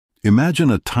Imagine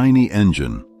a tiny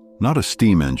engine, not a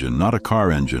steam engine, not a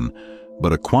car engine,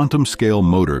 but a quantum-scale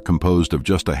motor composed of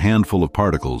just a handful of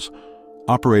particles,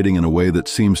 operating in a way that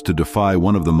seems to defy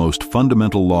one of the most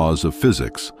fundamental laws of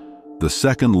physics, the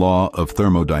second law of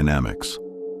thermodynamics.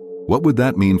 What would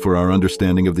that mean for our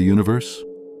understanding of the universe?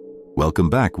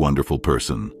 Welcome back, wonderful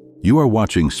person. You are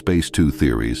watching Space 2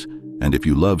 Theories, and if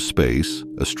you love space,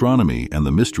 astronomy, and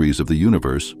the mysteries of the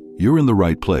universe, you're in the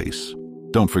right place.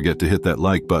 Don't forget to hit that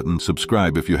like button,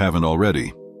 subscribe if you haven't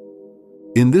already.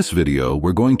 In this video,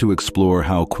 we're going to explore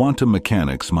how quantum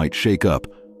mechanics might shake up,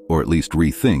 or at least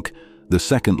rethink, the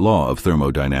second law of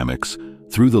thermodynamics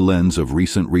through the lens of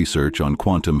recent research on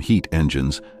quantum heat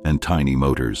engines and tiny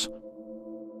motors.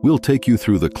 We'll take you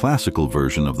through the classical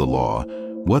version of the law,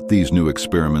 what these new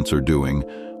experiments are doing,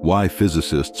 why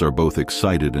physicists are both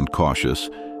excited and cautious,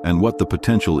 and what the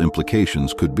potential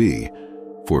implications could be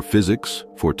for physics,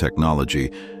 for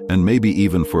technology, and maybe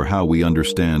even for how we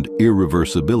understand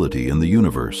irreversibility in the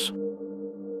universe.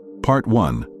 Part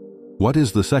 1. What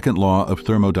is the second law of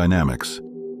thermodynamics?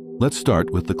 Let's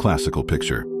start with the classical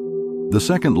picture. The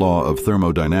second law of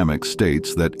thermodynamics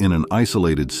states that in an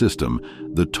isolated system,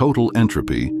 the total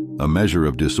entropy, a measure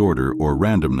of disorder or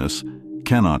randomness,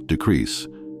 cannot decrease.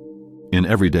 In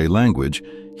everyday language,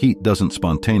 heat doesn't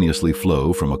spontaneously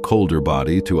flow from a colder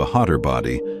body to a hotter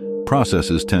body.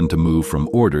 Processes tend to move from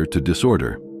order to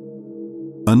disorder.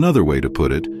 Another way to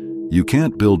put it, you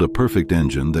can't build a perfect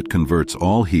engine that converts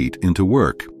all heat into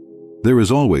work. There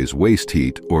is always waste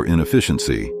heat or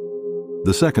inefficiency.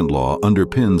 The second law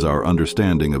underpins our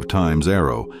understanding of time's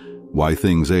arrow, why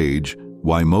things age,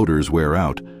 why motors wear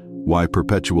out, why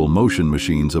perpetual motion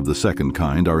machines of the second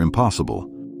kind are impossible.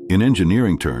 In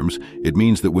engineering terms, it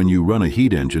means that when you run a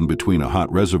heat engine between a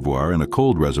hot reservoir and a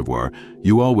cold reservoir,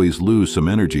 you always lose some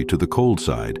energy to the cold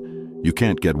side. You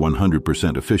can't get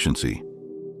 100% efficiency.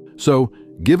 So,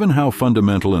 given how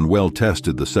fundamental and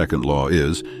well-tested the second law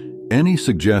is, any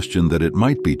suggestion that it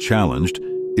might be challenged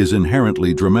is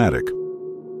inherently dramatic.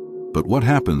 But what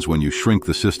happens when you shrink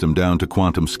the system down to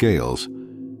quantum scales?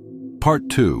 Part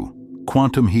 2.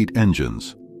 Quantum heat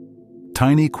engines.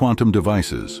 Tiny quantum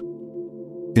devices.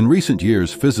 In recent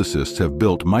years, physicists have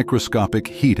built microscopic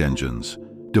heat engines,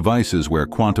 devices where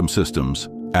quantum systems,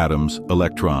 atoms,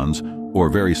 electrons, or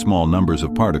very small numbers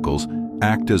of particles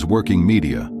act as working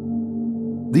media.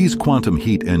 These quantum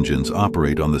heat engines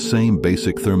operate on the same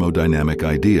basic thermodynamic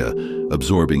idea,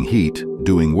 absorbing heat,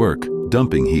 doing work,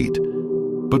 dumping heat.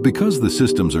 But because the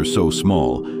systems are so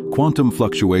small, quantum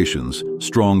fluctuations,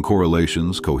 strong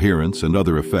correlations, coherence, and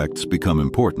other effects become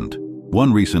important.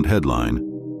 One recent headline: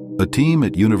 a team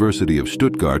at University of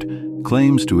Stuttgart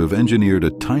claims to have engineered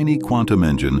a tiny quantum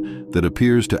engine that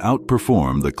appears to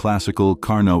outperform the classical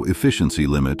Carnot efficiency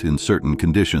limit in certain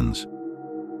conditions.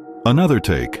 Another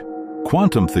take: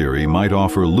 quantum theory might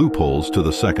offer loopholes to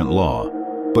the second law,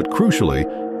 but crucially,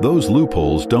 those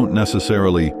loopholes don't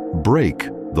necessarily break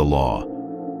the law.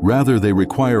 Rather, they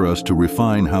require us to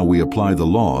refine how we apply the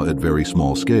law at very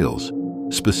small scales.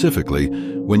 Specifically,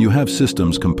 when you have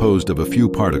systems composed of a few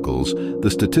particles,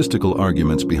 the statistical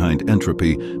arguments behind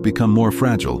entropy become more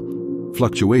fragile.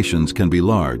 Fluctuations can be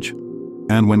large.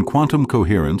 And when quantum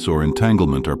coherence or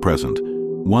entanglement are present,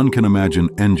 one can imagine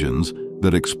engines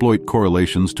that exploit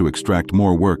correlations to extract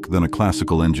more work than a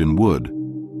classical engine would.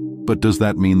 But does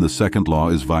that mean the second law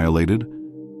is violated?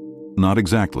 Not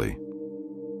exactly.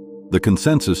 The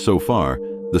consensus so far,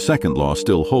 the second law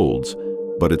still holds,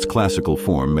 but its classical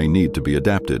form may need to be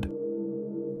adapted.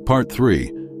 Part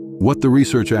 3. What the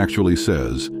research actually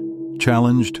says.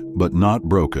 Challenged but not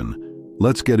broken.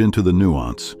 Let's get into the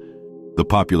nuance. The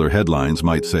popular headlines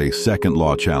might say second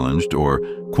law challenged or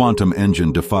quantum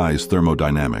engine defies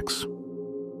thermodynamics.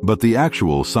 But the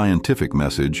actual scientific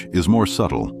message is more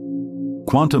subtle.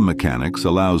 Quantum mechanics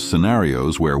allows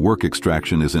scenarios where work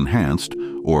extraction is enhanced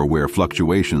or where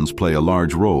fluctuations play a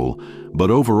large role,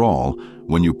 but overall,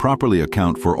 when you properly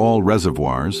account for all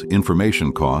reservoirs,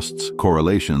 information costs,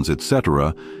 correlations,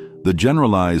 etc., the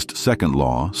generalized second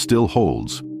law still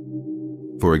holds.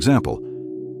 For example,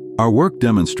 our work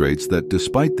demonstrates that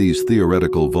despite these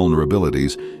theoretical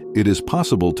vulnerabilities, it is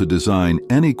possible to design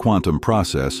any quantum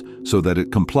process so that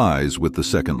it complies with the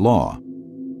second law.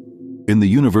 In the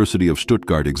University of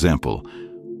Stuttgart example,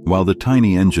 while the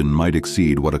tiny engine might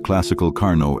exceed what a classical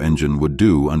Carnot engine would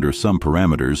do under some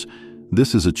parameters,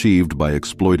 this is achieved by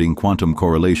exploiting quantum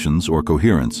correlations or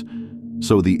coherence,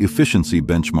 so the efficiency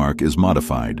benchmark is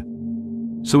modified.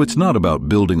 So it's not about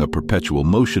building a perpetual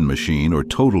motion machine or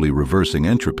totally reversing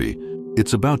entropy.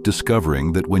 It's about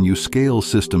discovering that when you scale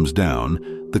systems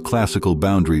down, the classical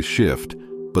boundaries shift,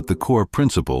 but the core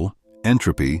principle,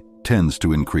 entropy tends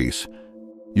to increase.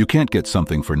 You can't get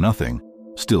something for nothing,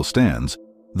 still stands,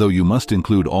 though you must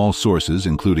include all sources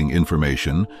including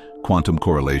information, quantum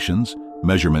correlations,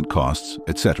 measurement costs,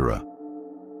 etc.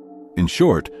 In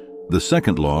short, the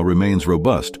second law remains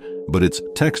robust, but its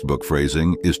textbook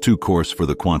phrasing is too coarse for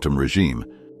the quantum regime.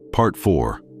 Part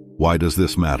 4. Why does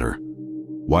this matter?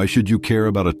 Why should you care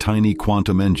about a tiny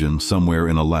quantum engine somewhere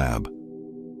in a lab?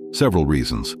 Several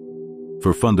reasons.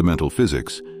 For fundamental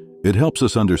physics, it helps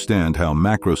us understand how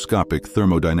macroscopic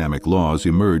thermodynamic laws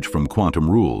emerge from quantum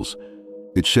rules.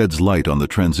 It sheds light on the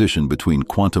transition between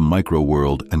quantum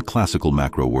micro-world and classical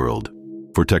macro-world.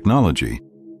 For technology,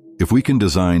 if we can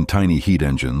design tiny heat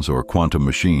engines or quantum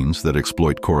machines that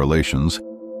exploit correlations,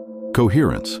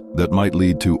 coherence that might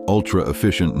lead to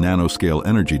ultra-efficient nanoscale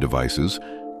energy devices,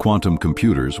 quantum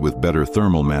computers with better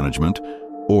thermal management,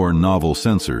 or novel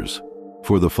sensors.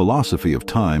 For the philosophy of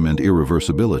time and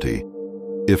irreversibility,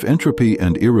 if entropy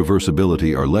and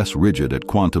irreversibility are less rigid at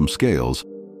quantum scales,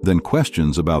 then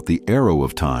questions about the arrow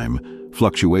of time,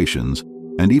 fluctuations,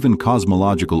 and even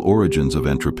cosmological origins of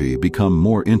entropy become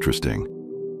more interesting.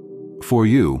 For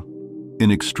you,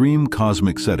 in extreme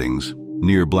cosmic settings,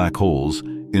 near black holes,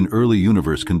 in early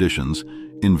universe conditions,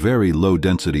 in very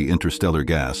low-density interstellar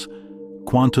gas,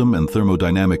 quantum and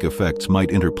thermodynamic effects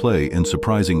might interplay in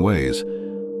surprising ways.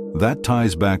 That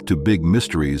ties back to big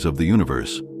mysteries of the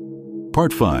universe.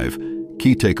 Part 5.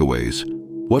 Key takeaways.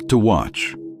 What to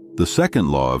watch. The second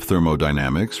law of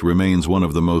thermodynamics remains one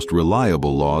of the most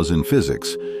reliable laws in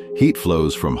physics. Heat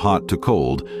flows from hot to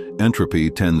cold, entropy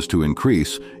tends to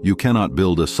increase, you cannot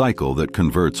build a cycle that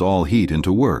converts all heat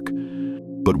into work.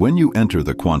 But when you enter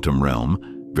the quantum realm,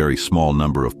 very small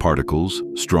number of particles,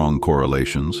 strong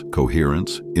correlations,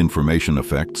 coherence, information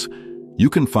effects, you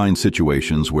can find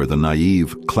situations where the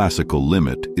naive, classical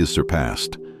limit is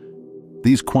surpassed.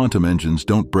 These quantum engines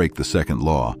don't break the second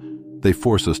law. They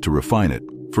force us to refine it.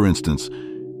 For instance,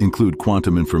 include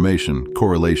quantum information,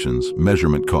 correlations,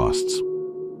 measurement costs.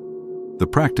 The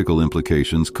practical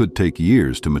implications could take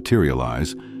years to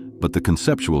materialize, but the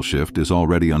conceptual shift is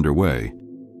already underway.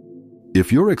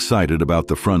 If you're excited about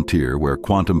the frontier where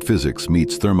quantum physics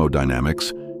meets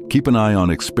thermodynamics, keep an eye on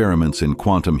experiments in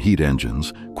quantum heat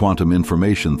engines, quantum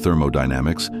information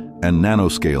thermodynamics, and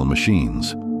nanoscale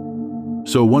machines.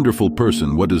 So, wonderful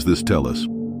person, what does this tell us?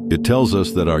 It tells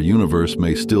us that our universe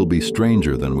may still be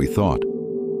stranger than we thought.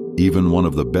 Even one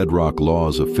of the bedrock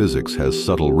laws of physics has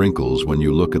subtle wrinkles when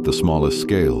you look at the smallest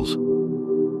scales.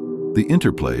 The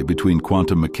interplay between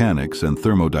quantum mechanics and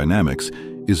thermodynamics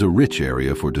is a rich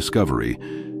area for discovery,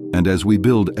 and as we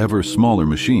build ever smaller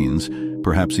machines,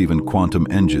 perhaps even quantum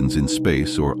engines in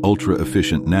space or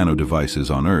ultra-efficient nano-devices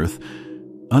on Earth,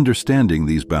 understanding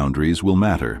these boundaries will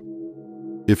matter.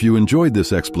 If you enjoyed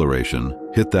this exploration,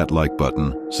 hit that like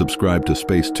button, subscribe to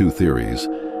Space 2 Theories,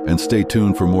 and stay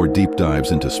tuned for more deep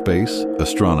dives into space,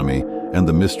 astronomy, and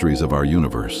the mysteries of our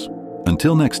universe.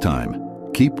 Until next time,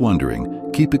 keep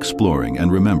wondering, keep exploring,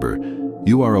 and remember,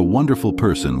 you are a wonderful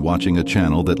person watching a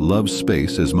channel that loves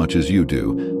space as much as you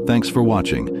do. Thanks for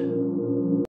watching.